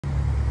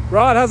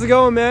Rod, how's it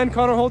going, man?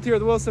 Connor Holt here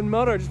with Wilson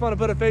Motor. I just want to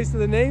put a face to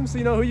the name so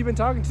you know who you've been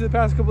talking to the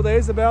past couple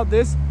days about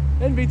this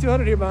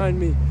NV200 here behind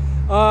me.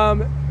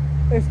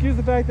 Excuse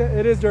the fact that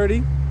it is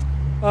dirty.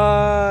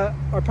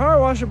 Our power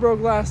washer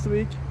broke last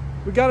week.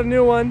 We got a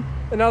new one,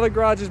 and now the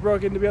garage is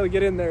broken to be able to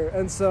get in there.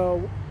 And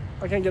so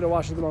I can't get it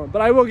washed at the moment,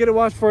 but I will get it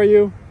washed for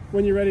you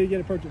when you're ready to get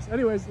it purchased.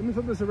 Anyways, let me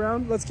flip this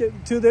around. Let's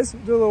get to this,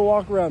 do a little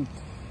walk around.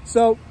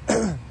 So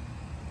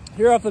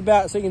here off the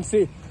bat, so you can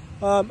see,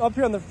 up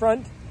here on the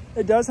front,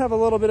 it does have a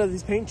little bit of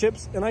these paint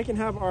chips, and I can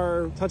have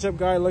our touch-up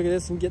guy look at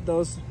this and get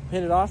those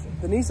painted off.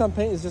 The Nissan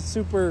paint is just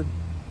super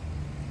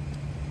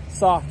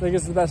soft, I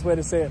guess is the best way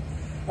to say it.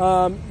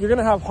 You're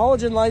gonna have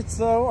halogen lights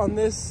though on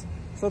this,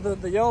 so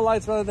the yellow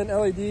lights rather than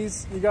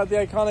LEDs. You got the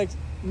iconic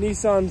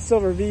Nissan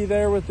Silver V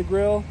there with the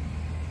grille.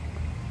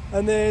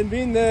 And then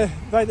being the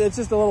fact that it's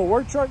just a little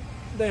work truck,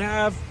 they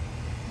have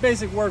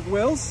basic work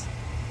wheels.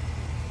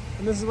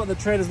 And this is what the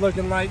tread is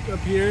looking like up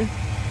here.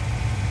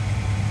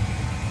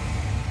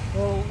 A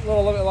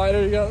little bit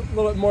lighter. You got a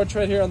little bit more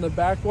tread here on the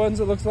back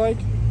ones, it looks like.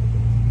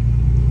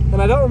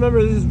 And I don't remember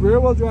if this is rear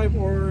wheel drive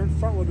or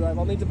front wheel drive.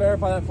 I'll need to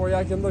verify that for you.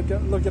 I can look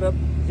it up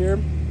here.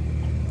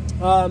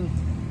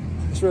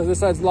 Sure, this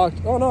side's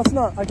locked. Oh no, it's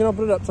not. I can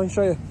open it up so I can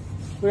show you.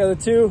 We got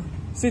the two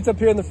seats up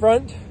here in the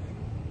front.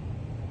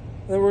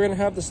 And then we're gonna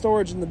have the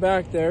storage in the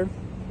back there.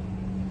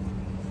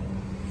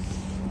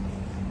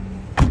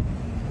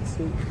 Let's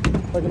see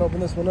if I can open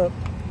this one up.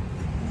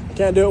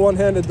 Can't do it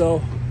one-handed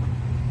though.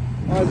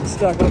 Why is it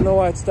stuck? I don't know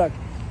why it's stuck.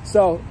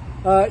 So,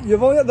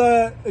 you've only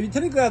got you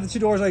technically have the two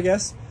doors, I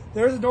guess.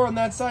 There is a door on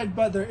that side,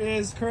 but there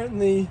is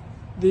currently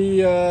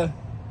the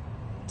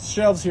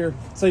shelves here,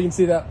 so you can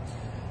see that.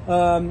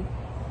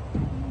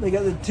 They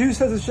got the two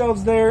sets of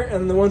shelves there,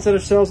 and the one set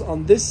of shelves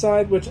on this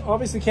side, which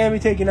obviously can be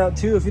taken out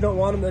too if you don't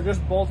want them. They're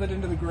just bolted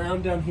into the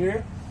ground down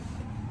here,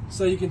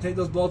 so you can take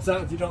those bolts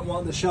out if you don't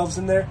want the shelves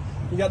in there.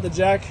 You got the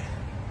jack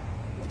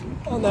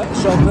on that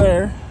shelf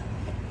there.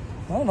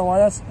 I don't know why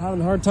that's having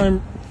a hard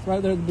time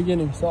right there at the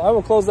beginning. So I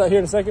will close that here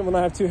in a second when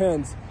I have two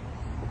hands.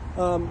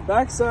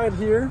 Back side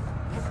here,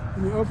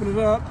 when you open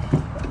it up,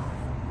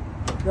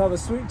 you have a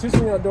two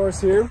swing out doors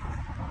here.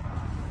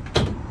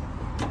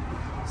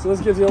 So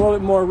this gives you a little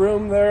bit more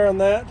room there on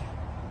that.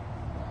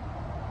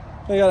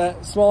 You got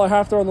a smaller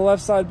half door on the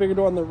left side, bigger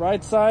door on the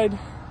right side.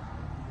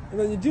 And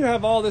then you do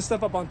have all this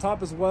stuff up on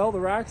top as well, the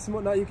racks and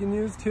whatnot you can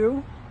use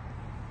too.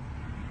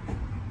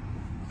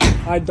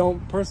 I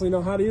don't personally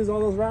know how to use all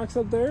those racks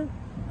up there.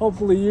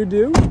 Hopefully you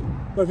do.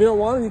 But if you don't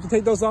want them, you can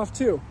take those off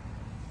too.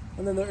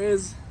 And then there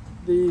is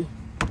the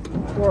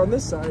door on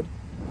this side.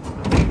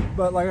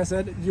 But like I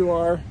said, you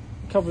are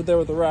covered there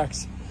with the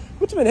racks.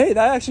 Which, I mean, hey,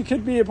 that actually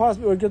could be a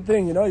good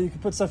thing, you know? You can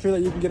put stuff here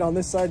that you can get on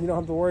this side. You don't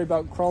have to worry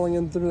about crawling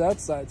in through that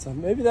side. So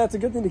maybe that's a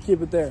good thing to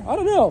keep it there. I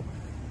don't know.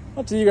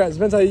 Up to you guys.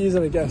 Depends how you use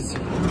it, I guess.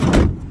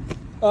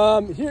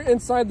 Here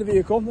inside the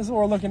vehicle, this is what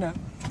we're looking at.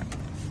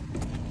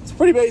 It's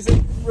pretty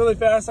basic, really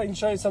fast. I can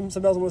show you some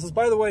bells and whistles.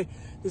 By the way,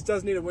 this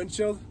does need a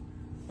windshield.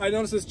 I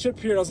noticed this chip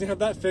here, I was gonna have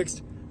that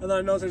fixed, and then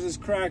I noticed there's this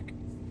crack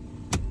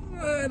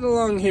right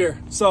along here.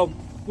 So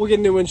we'll get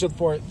a new windshield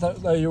for it,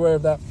 that you're aware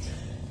of that.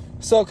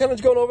 So kind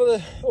of going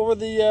over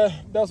the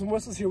bells and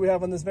whistles here we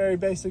have on this very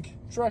basic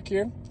truck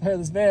here,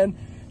 this van.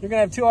 You're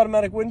gonna have two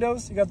automatic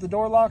windows. You got the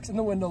door locks and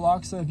the window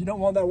locks. So if you don't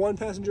want that one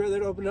passenger there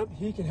to open up,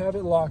 he can have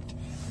it locked.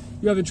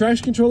 You have a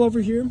traction control over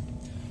here.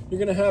 You're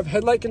gonna have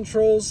headlight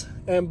controls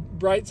and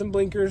brights and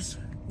blinkers.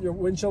 Your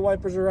windshield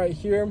wipers are right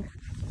here.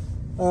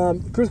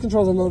 Cruise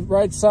controls on the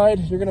right side.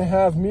 You're gonna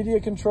have media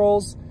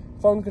controls,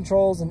 phone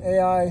controls, and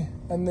AI,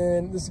 and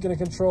then this is gonna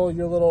control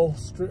your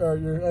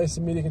your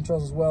media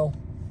controls as well.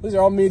 These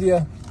are all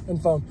media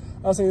and phone.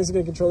 I was thinking this is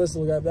gonna control this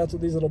little guy, but that's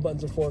what these little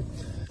buttons are for.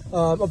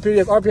 Up here you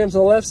have RPMs on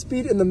the left,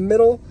 speed in the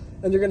middle,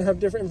 and you're gonna have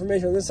different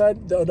information on this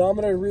side. The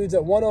odometer reads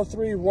at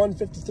 103,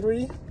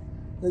 153.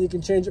 Then you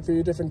can change it for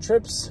your different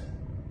trips,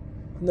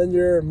 and then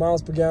your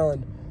miles per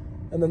gallon,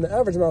 and then the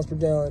average miles per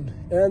gallon,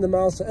 and the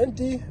miles to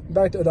empty,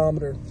 back to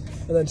odometer.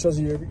 And then it shows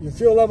you your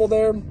fuel level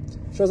there.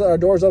 Shows that our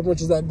door's open,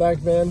 which is that back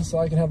van, so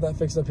I can have that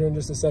fixed up here in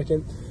just a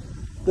second.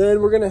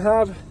 Then we're gonna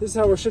have, this is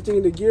how we're shifting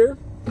into gear.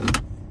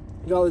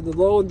 You got the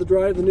low and the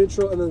drive, the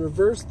neutral, and then the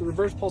reverse. The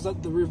reverse pulls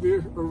out the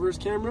reverse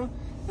camera,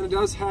 and it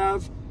does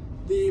have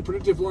the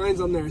predictive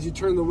lines on there. As you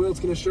turn the wheel, it's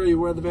gonna show you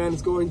where the van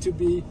is going to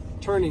be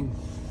turning.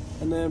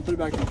 And then put it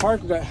back in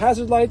park. We've got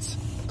hazard lights,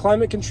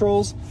 climate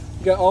controls.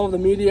 We got all of the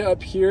media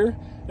up here.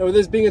 And with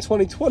this being a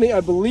 2020, I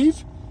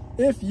believe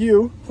if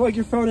you plug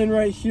your phone in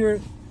right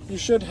here, you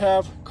should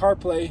have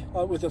CarPlay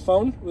with the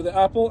phone, with the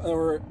Apple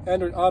or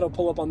Android Auto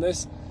pull up on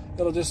this.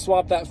 It'll just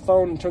swap that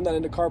phone and turn that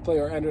into CarPlay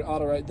or Android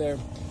Auto right there.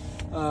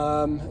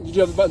 You do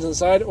have the buttons on the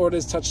side, or it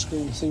is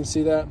touchscreen, so you can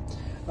see that.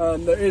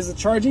 There is the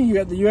charging. You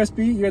got the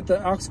USB, you got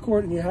the aux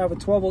cord, and you have a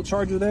 12-volt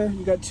charger there.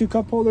 You got two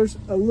cup holders,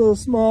 a little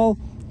small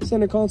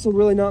center console,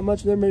 really not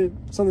much there, maybe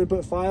something to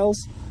put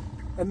files.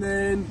 And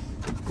then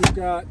you've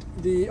got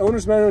the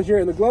owner's manual here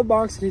in the glove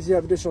box. In case you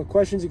have additional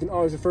questions, you can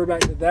always refer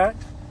back to that.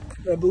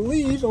 I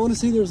believe, I want to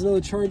see there's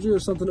another charger or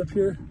something up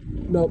here.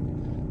 Nope.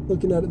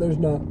 looking at it, there's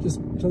not. Just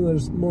so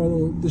there's more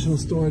little additional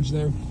storage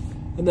there.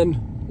 And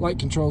then light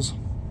controls.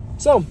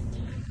 So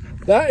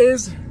that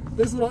is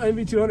this little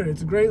NV200.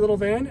 It's a great little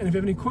van, and if you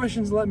have any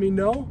questions, let me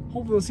know.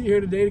 Hopefully we'll see you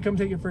here today to come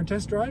take it for a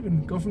test drive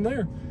and go from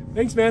there.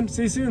 Thanks, man.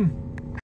 See you soon.